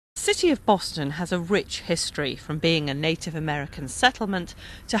The city of Boston has a rich history, from being a Native American settlement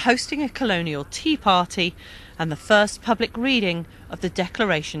to hosting a colonial tea party and the first public reading of the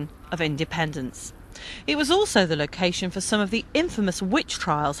Declaration of Independence. It was also the location for some of the infamous witch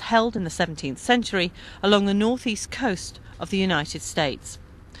trials held in the 17th century along the northeast coast of the United States.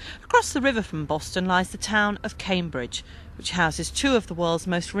 Across the river from Boston lies the town of Cambridge, which houses two of the world's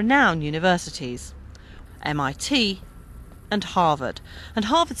most renowned universities, MIT and Harvard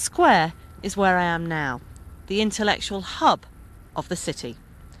Square is where I am now, the intellectual hub of the city.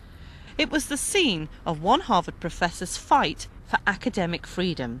 It was the scene of one Harvard professor's fight for academic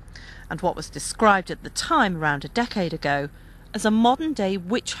freedom, and what was described at the time, around a decade ago, as a modern-day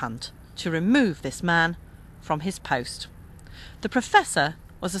witch hunt to remove this man from his post. The professor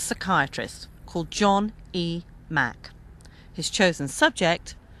was a psychiatrist called John E Mack. His chosen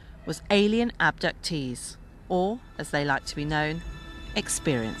subject was alien abductees, or, as they like to be known,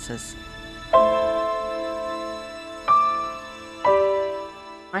 experiencers.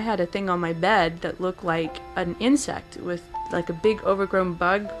 I had a thing on my bed that looked like an insect, with like a big overgrown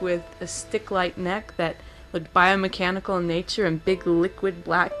bug with a stick-like neck that looked biomechanical in nature and big liquid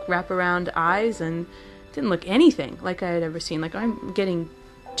black wraparound eyes, and didn't look anything like I had ever seen. Like, I'm getting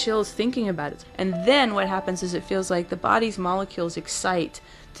chills thinking about it. And then what happens is it feels like the body's molecules excite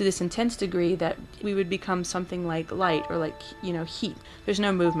to this intense degree that we would become something like light, or like, heat. There's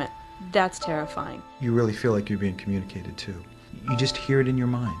no movement. That's terrifying. You really feel like you're being communicated to. You just hear it in your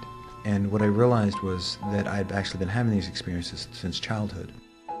mind. And what I realized was that I'd actually been having these experiences since childhood.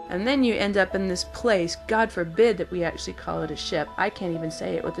 And then you end up in this place, God forbid that we actually call it a ship. I can't even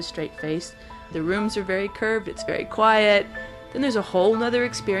say it with a straight face. The rooms are very curved, it's very quiet. Then there's a whole nother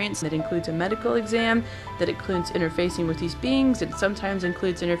experience that includes a medical exam, that includes interfacing with these beings, it sometimes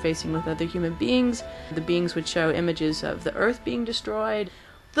includes interfacing with other human beings. The beings would show images of the earth being destroyed.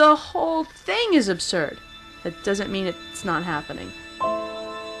 The whole thing is absurd. That doesn't mean it's not happening.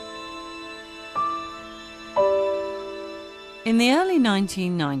 In the early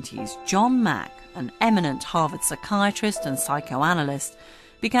 1990s, John Mack, an eminent Harvard psychiatrist and psychoanalyst,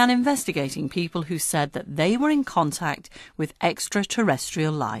 began investigating people who said that they were in contact with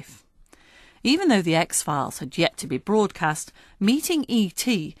extraterrestrial life. Even though the X-Files had yet to be broadcast, meeting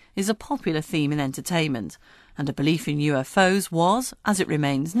E.T. is a popular theme in entertainment, and a belief in UFOs was, as it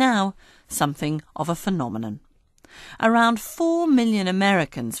remains now, something of a phenomenon. Around 4 million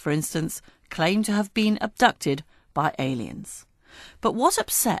Americans, for instance, claim to have been abducted by aliens. But what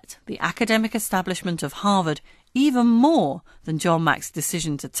upset the academic establishment of Harvard even more than John Mack's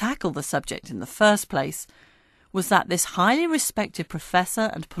decision to tackle the subject in the first place was that this highly respected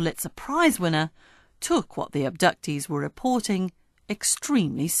professor and Pulitzer Prize winner took what the abductees were reporting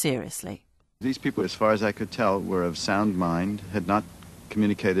extremely seriously. These people, as far as I could tell, were of sound mind, had not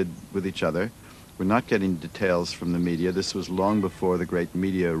communicated with each other, were not getting details from the media. This was long before the great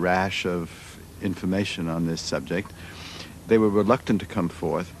media rash of information on this subject. They were reluctant to come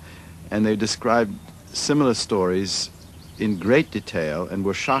forth, and they described similar stories in great detail and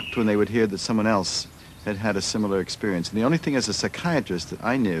were shocked when they would hear that someone else had had a similar experience. And the only thing as a psychiatrist that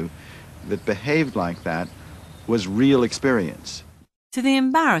I knew that behaved like that was real experience. To the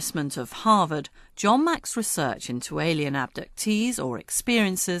embarrassment of Harvard, John Mack's research into alien abductees or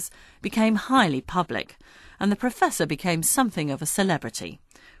experiencers became highly public, and the professor became something of a celebrity.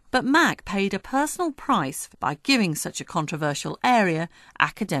 But Mack paid a personal price by giving such a controversial area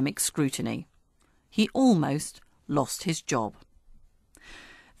academic scrutiny. He almost lost his job.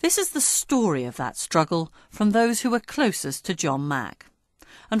 This is the story of that struggle from those who were closest to John Mack.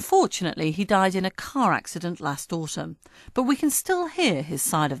 Unfortunately, he died in a car accident last autumn, but we can still hear his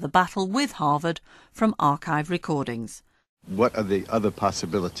side of the battle with Harvard from archive recordings. What are the other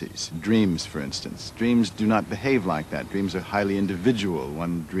possibilities? Dreams, for instance. Dreams do not behave like that. Dreams are highly individual.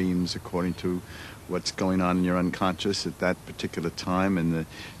 One dreams according to what's going on in your unconscious at that particular time, and the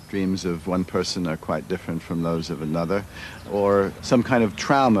dreams of one person are quite different from those of another. Or some kind of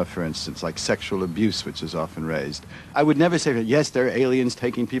trauma, for instance, like sexual abuse, which is often raised. I would never say, yes, there are aliens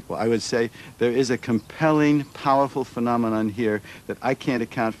taking people. I would say there is a compelling, powerful phenomenon here that I can't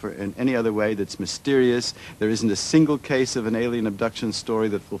account for in any other way, that's mysterious. There isn't a single case of an alien abduction story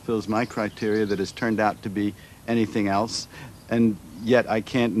that fulfills my criteria that has turned out to be anything else. And yet I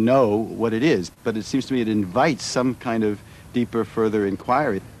can't know what it is. But it seems to me it invites some kind of deeper, further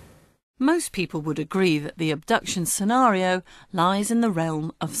inquiry. Most people would agree that the abduction scenario lies in the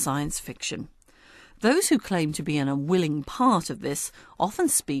realm of science fiction. Those who claim to be an unwilling part of this often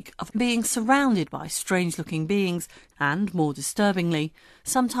speak of being surrounded by strange-looking beings and, more disturbingly,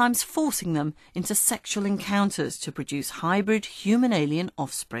 sometimes forcing them into sexual encounters to produce hybrid human-alien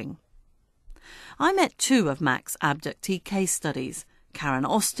offspring. I met two of Mack's abductee case studies, Karen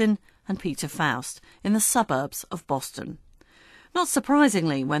Austin and Peter Faust, in the suburbs of Boston. Not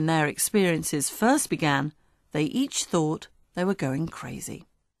surprisingly, when their experiences first began, they each thought they were going crazy.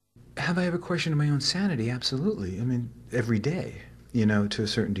 Have I ever questioned my own sanity? Absolutely. I mean, every day, to a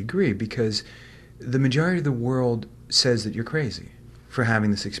certain degree, because the majority of the world says that you're crazy for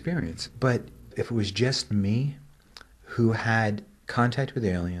having this experience. But if it was just me who had contact with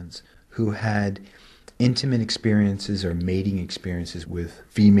aliens, who had intimate experiences or mating experiences with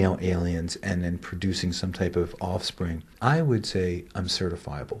female aliens and then producing some type of offspring, I would say I'm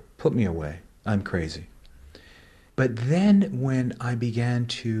certifiable. Put me away. I'm crazy. But then when I began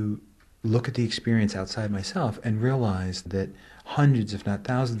to look at the experience outside myself and realized that hundreds, if not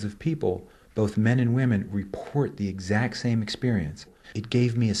thousands of people, both men and women, report the exact same experience, it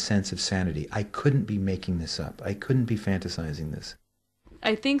gave me a sense of sanity. I couldn't be making this up. I couldn't be fantasizing this.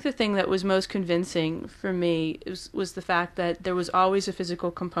 I think the thing that was most convincing for me was the fact that there was always a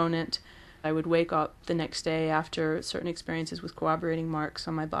physical component. I would wake up the next day after certain experiences with corroborating marks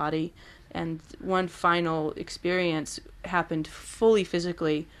on my body, and one final experience happened fully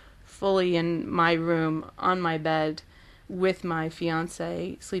physically, fully in my room, on my bed, with my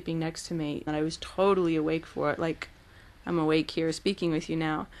fiancé sleeping next to me, and I was totally awake for it, like I'm awake here speaking with you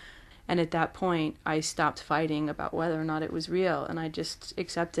now. And at that point, I stopped fighting about whether or not it was real, and I just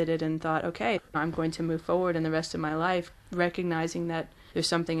accepted it and thought, okay, I'm going to move forward in the rest of my life, recognizing that there's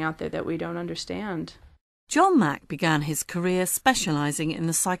something out there that we don't understand. John Mack began his career specialising in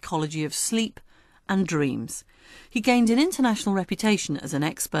the psychology of sleep and dreams. He gained an international reputation as an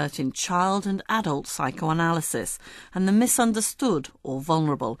expert in child and adult psychoanalysis and the misunderstood or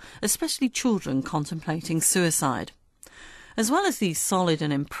vulnerable, especially children contemplating suicide. As well as these solid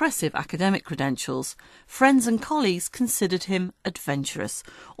and impressive academic credentials, friends and colleagues considered him adventurous,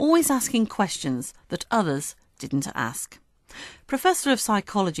 always asking questions that others didn't ask. Professor of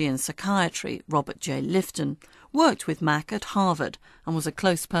Psychology and Psychiatry Robert J. Lifton worked with Mack at Harvard and was a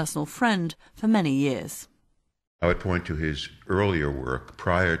close personal friend for many years. I would point to his earlier work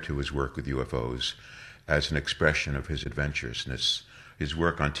prior to his work with UFOs as an expression of his adventurousness. His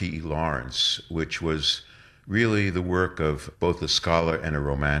work on T.E. Lawrence, which was really the work of both a scholar and a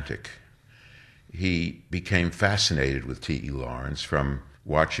romantic. He became fascinated with T.E. Lawrence from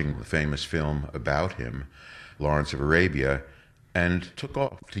watching the famous film about him, Lawrence of Arabia, and took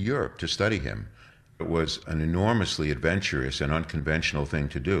off to Europe to study him. It was an enormously adventurous and unconventional thing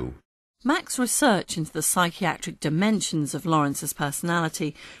to do. Mack's research into the psychiatric dimensions of Lawrence's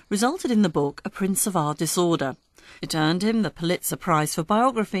personality resulted in the book A Prince of Our Disorder. It earned him the Pulitzer Prize for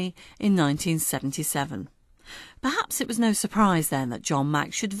Biography in 1977. Perhaps it was no surprise then that John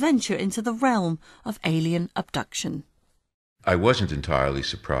Mack should venture into the realm of alien abduction. I wasn't entirely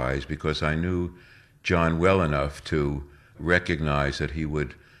surprised because I knew John well enough to recognize that he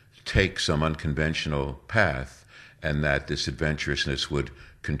would take some unconventional path and that this adventurousness would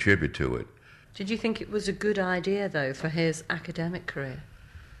contribute to it. Did you think it was a good idea, though, for his academic career?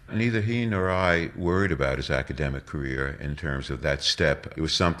 Neither he nor I worried about his academic career in terms of that step. It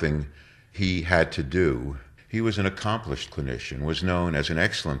was something he had to do. He was an accomplished clinician, was known as an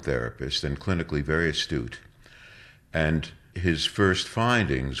excellent therapist and clinically very astute. And his first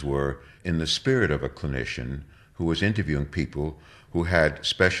findings were in the spirit of a clinician who was interviewing people who had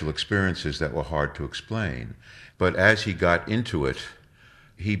special experiences that were hard to explain. But as he got into it,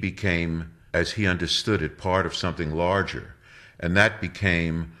 he became, as he understood it, part of something larger. And that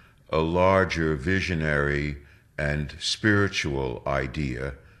became a larger visionary and spiritual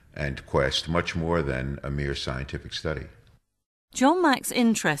idea and quest, much more than a mere scientific study. John Mack's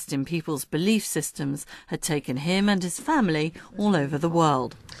interest in people's belief systems had taken him and his family all over the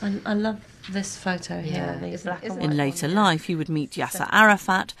world. I love this photo here. In later life, he would meet Yasser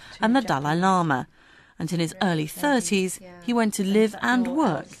Arafat and the Dalai Lama, and in his early 30s, he went to live and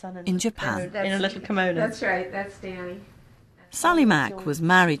work in Japan. In a little kimono. That's right, that's Danny. Sally Mack was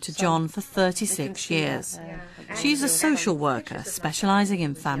married to John for 36 years. She's a social worker specialising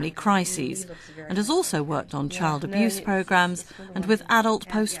in family crises and has also worked on child abuse programmes and with adult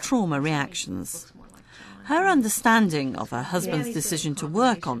post-trauma reactions. Her understanding of her husband's decision to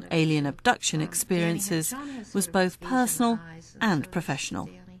work on alien abduction experiences was both personal and professional.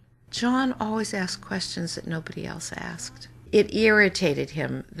 John always asked questions that nobody else asked. It irritated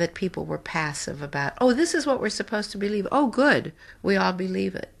him that people were passive about, oh, this is what we're supposed to believe. Oh, good, we all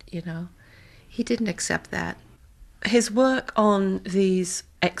believe it, you know. He didn't accept that. His work on these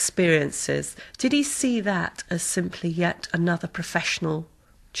experiences, did he see that as simply yet another professional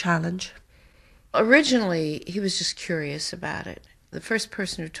challenge? Originally, he was just curious about it. The first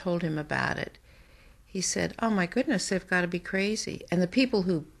person who told him about it, he said, "Oh my goodness, they've got to be crazy." And the people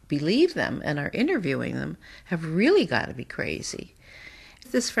who believe them and are interviewing them have really got to be crazy.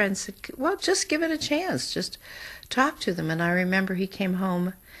 This friend said, "Well, just give it a chance. Just talk to them." And I remember he came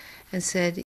home and said,